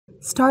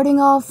Starting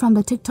off from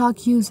the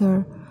TikTok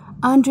user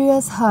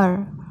Andreas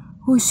Her,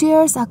 who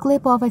shares a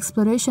clip of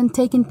exploration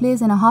taking place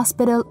in a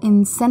hospital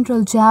in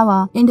central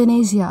Java,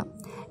 Indonesia.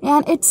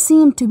 And it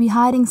seemed to be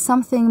hiding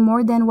something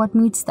more than what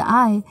meets the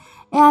eye,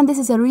 and this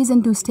is a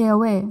reason to stay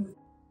away.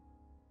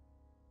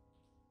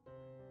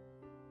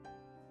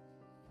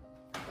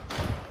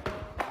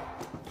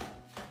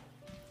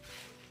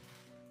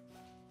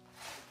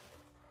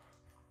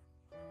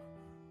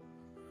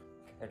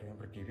 Ada yang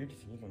berdiri di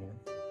sini, teman-teman.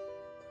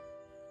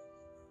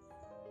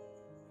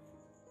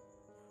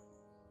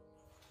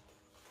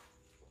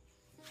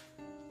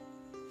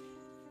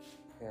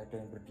 Kayak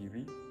ada yang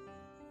berdiri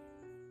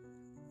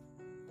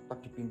tepat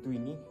di pintu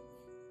ini.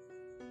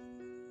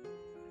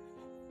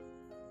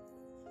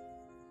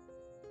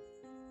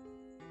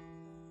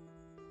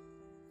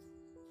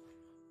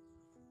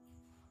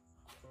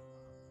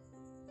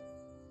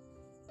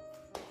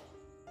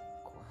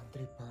 Kok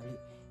antri balik?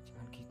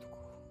 Jangan gitu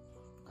kok.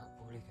 Nggak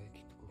boleh kayak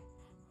gitu kok.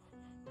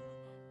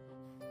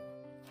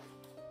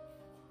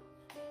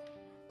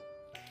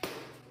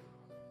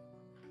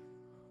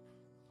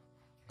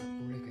 Nggak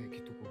boleh kayak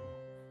gitu kok.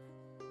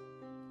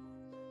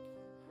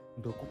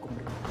 Doku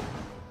kembali.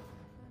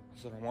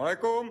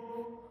 Assalamualaikum.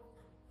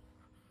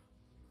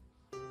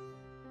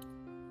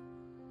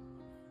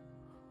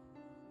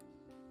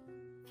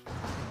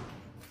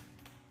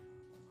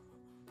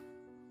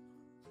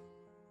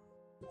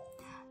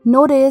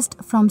 Noticed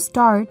from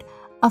start,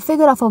 a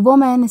figure of a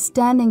woman is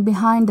standing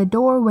behind the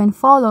door. When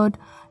followed,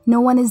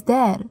 no one is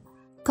there.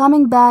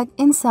 Coming back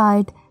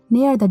inside,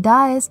 near the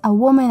dais, a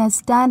woman is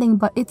standing,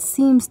 but it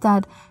seems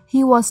that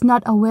he was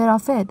not aware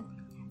of it.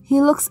 He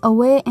looks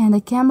away and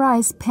the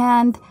camera is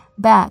panned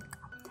back.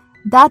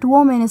 That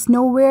woman is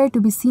nowhere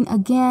to be seen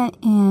again,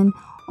 and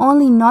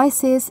only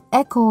noises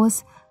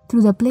echoes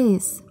through the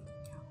place.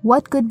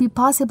 What could be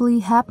possibly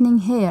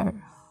happening here?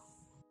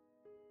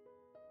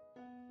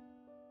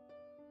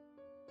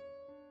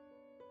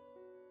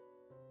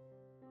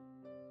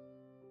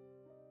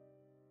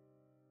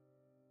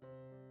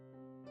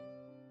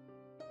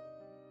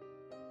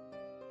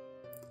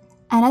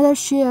 Another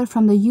share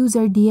from the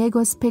user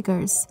Diego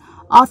Speakers.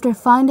 After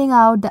finding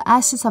out the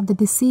ashes of the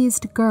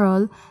deceased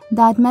girl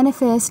that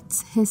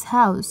manifests his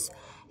house,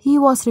 he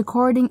was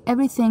recording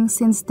everything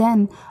since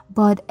then,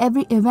 but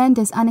every event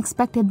is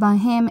unexpected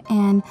by him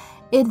and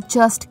it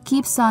just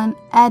keeps on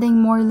adding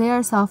more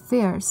layers of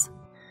fears.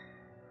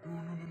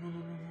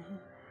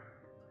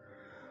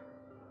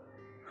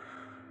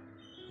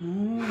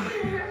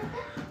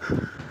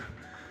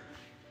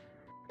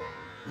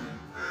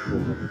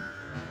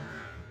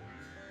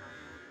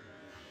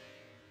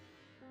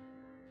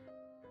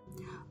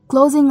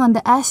 Closing on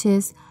the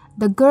ashes,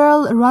 the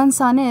girl runs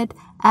on it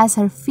as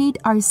her feet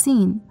are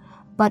seen,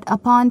 but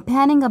upon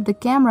panning up the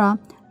camera,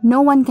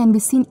 no one can be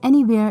seen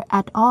anywhere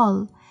at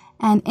all.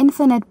 An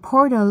infinite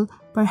portal,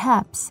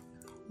 perhaps.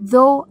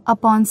 Though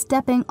upon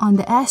stepping on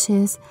the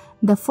ashes,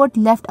 the foot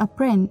left a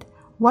print.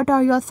 What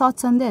are your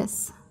thoughts on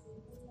this?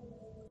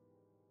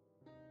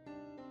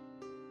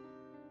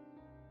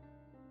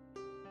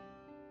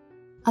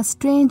 A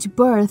strange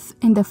birth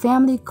in the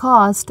family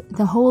caused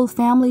the whole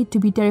family to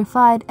be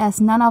terrified,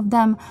 as none of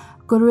them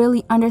could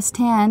really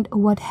understand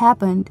what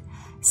happened,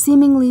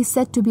 seemingly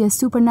said to be a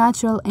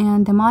supernatural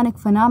and demonic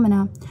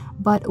phenomena.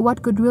 But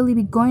what could really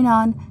be going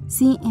on?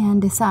 See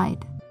and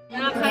decide.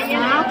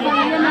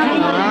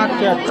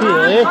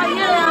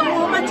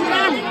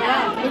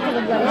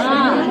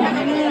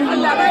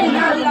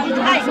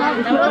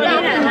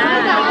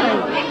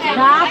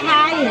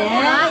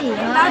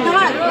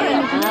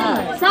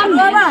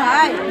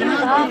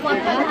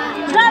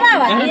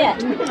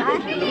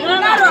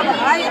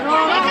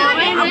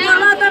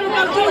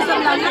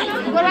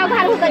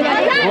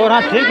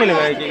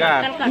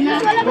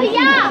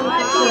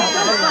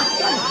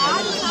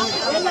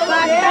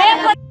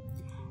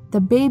 The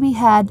baby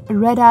had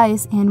red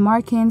eyes and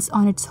markings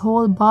on its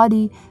whole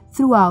body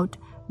throughout.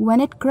 When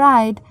it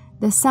cried,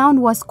 the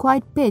sound was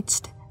quite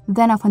pitched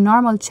than of a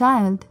normal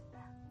child.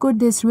 Could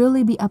this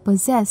really be a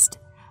possessed?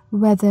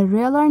 Whether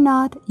real or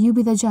not, you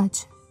be the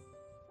judge.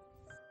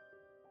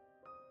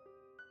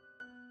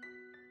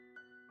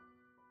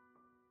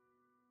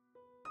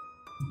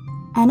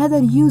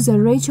 Another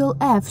user, Rachel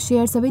F.,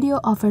 shares a video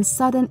of her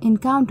sudden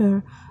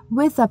encounter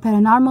with the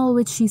paranormal,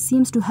 which she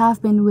seems to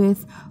have been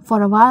with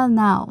for a while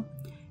now.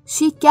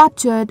 She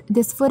captured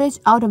this footage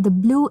out of the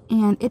blue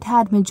and it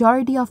had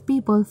majority of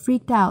people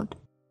freaked out.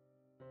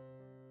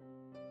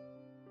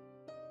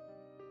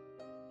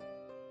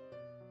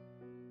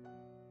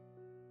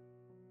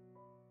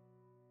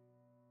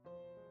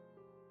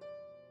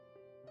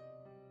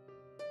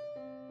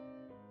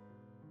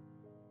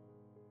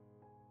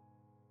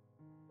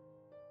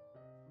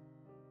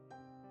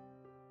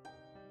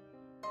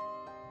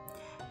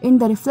 In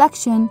the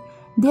reflection,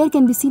 there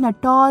can be seen a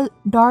tall,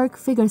 dark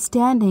figure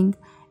standing.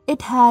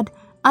 It had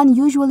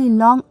unusually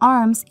long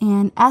arms,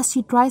 and as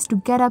she tries to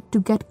get up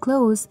to get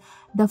close,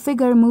 the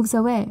figure moves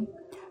away.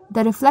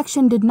 The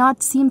reflection did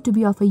not seem to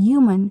be of a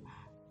human.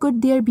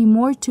 Could there be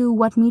more to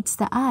what meets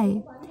the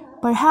eye?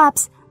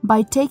 Perhaps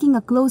By taking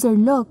a closer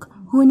look,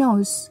 who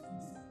knows?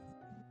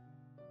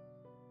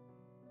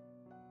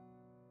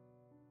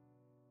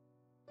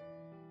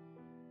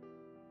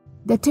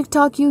 The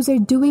TikTok user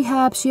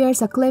DeweyHab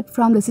shares a clip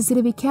from the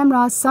CCTV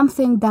camera,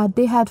 something that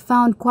they had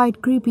found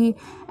quite creepy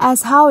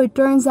as how it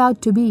turns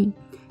out to be.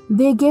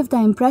 They give the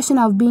impression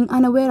of being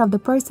unaware of the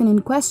person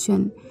in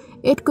question.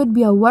 It could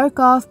be a work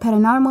of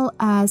paranormal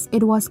as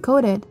it was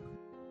coded.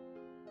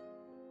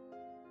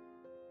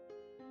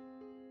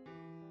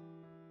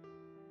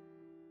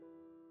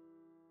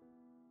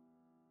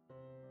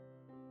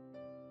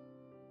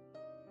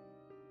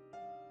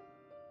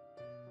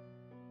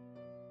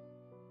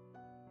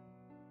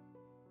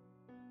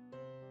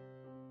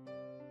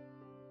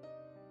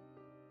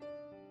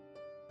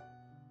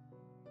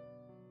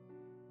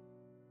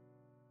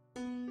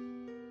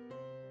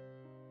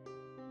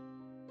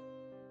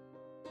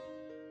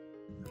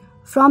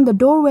 From the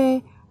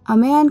doorway, a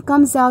man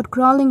comes out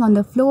crawling on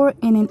the floor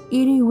in an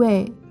eerie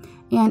way,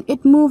 and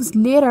it moves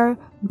later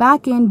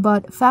back in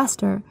but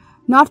faster.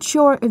 Not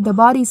sure if the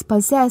body is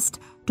possessed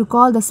to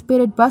call the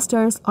spirit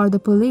busters or the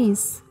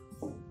police.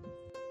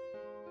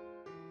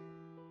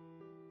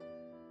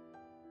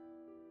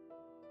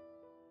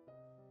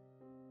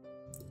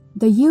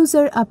 The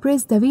user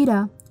Apris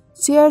Davida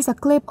shares a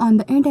clip on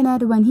the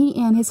internet when he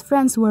and his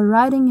friends were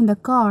riding in the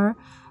car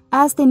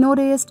as they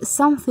noticed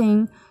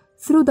something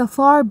through the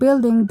far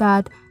building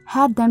that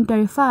had them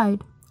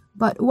terrified.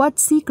 But what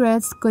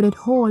secrets could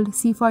it hold?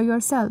 See for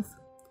yourself.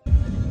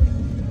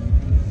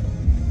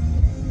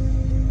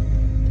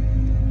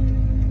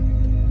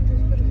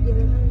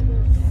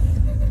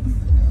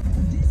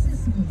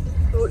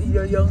 Oh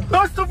iya yang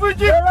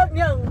jalan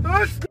yang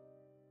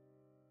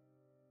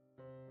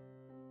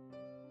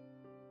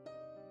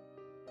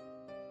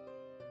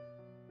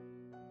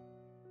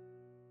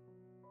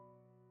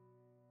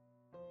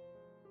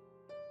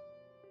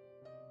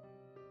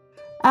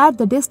At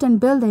the distant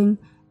building,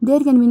 there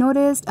can be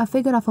noticed a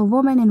figure of a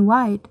woman in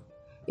white.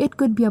 It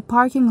could be a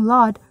parking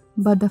lot,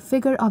 but the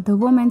figure of the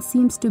woman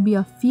seems to be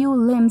a few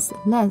limbs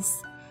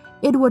less.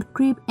 It would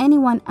creep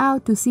anyone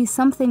out to see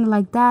something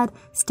like that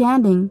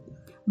standing,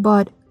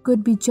 but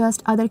could be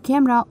just other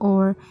camera,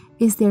 or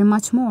is there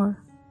much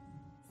more?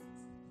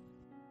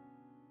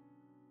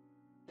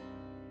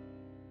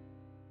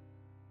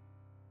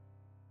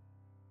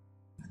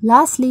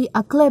 Lastly,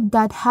 a clip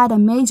that had a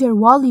major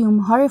volume,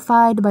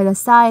 horrified by the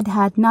sight,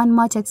 had not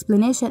much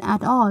explanation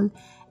at all.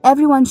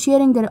 Everyone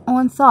sharing their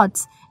own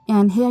thoughts,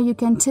 and here you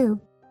can too.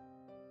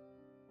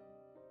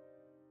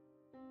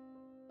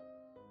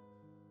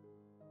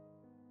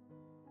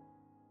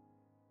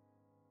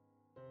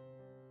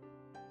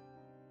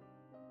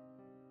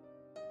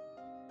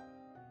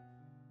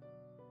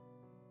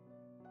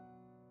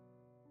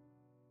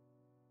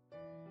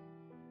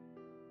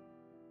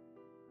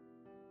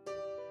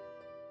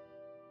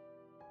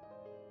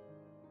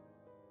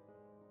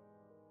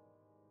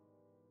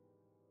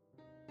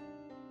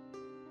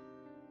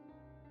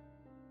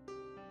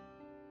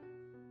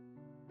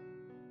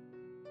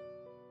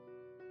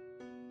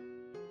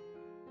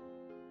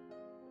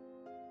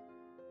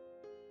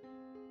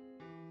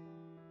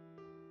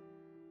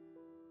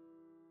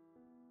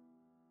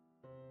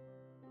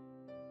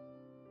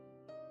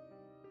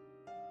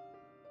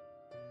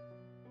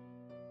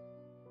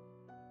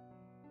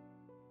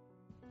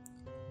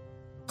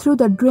 Through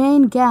the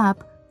drain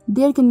gap,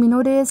 there can be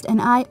noticed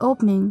an eye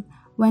opening.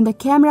 When the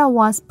camera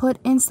was put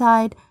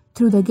inside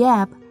through the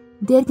gap,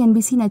 there can be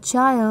seen a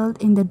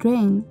child in the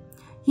drain.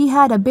 He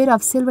had a bit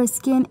of silver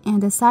skin,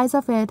 and the size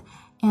of it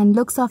and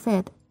looks of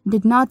it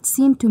did not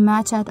seem to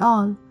match at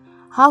all.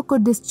 How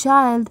could this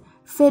child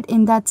fit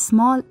in that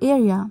small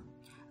area?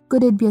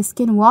 Could it be a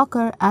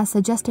skinwalker as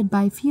suggested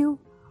by few?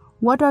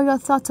 What are your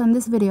thoughts on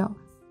this video?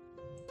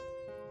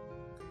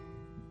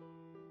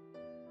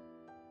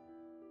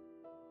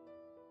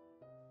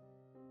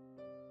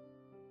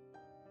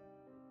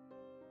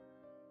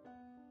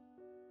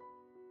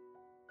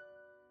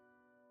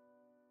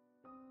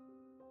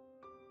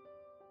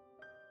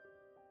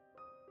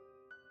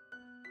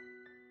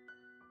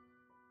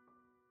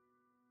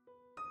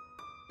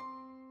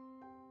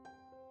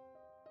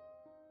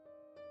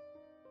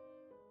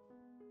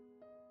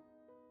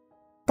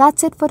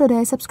 That's it for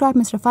today. Subscribe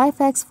Mr.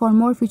 5X for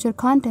more future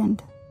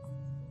content.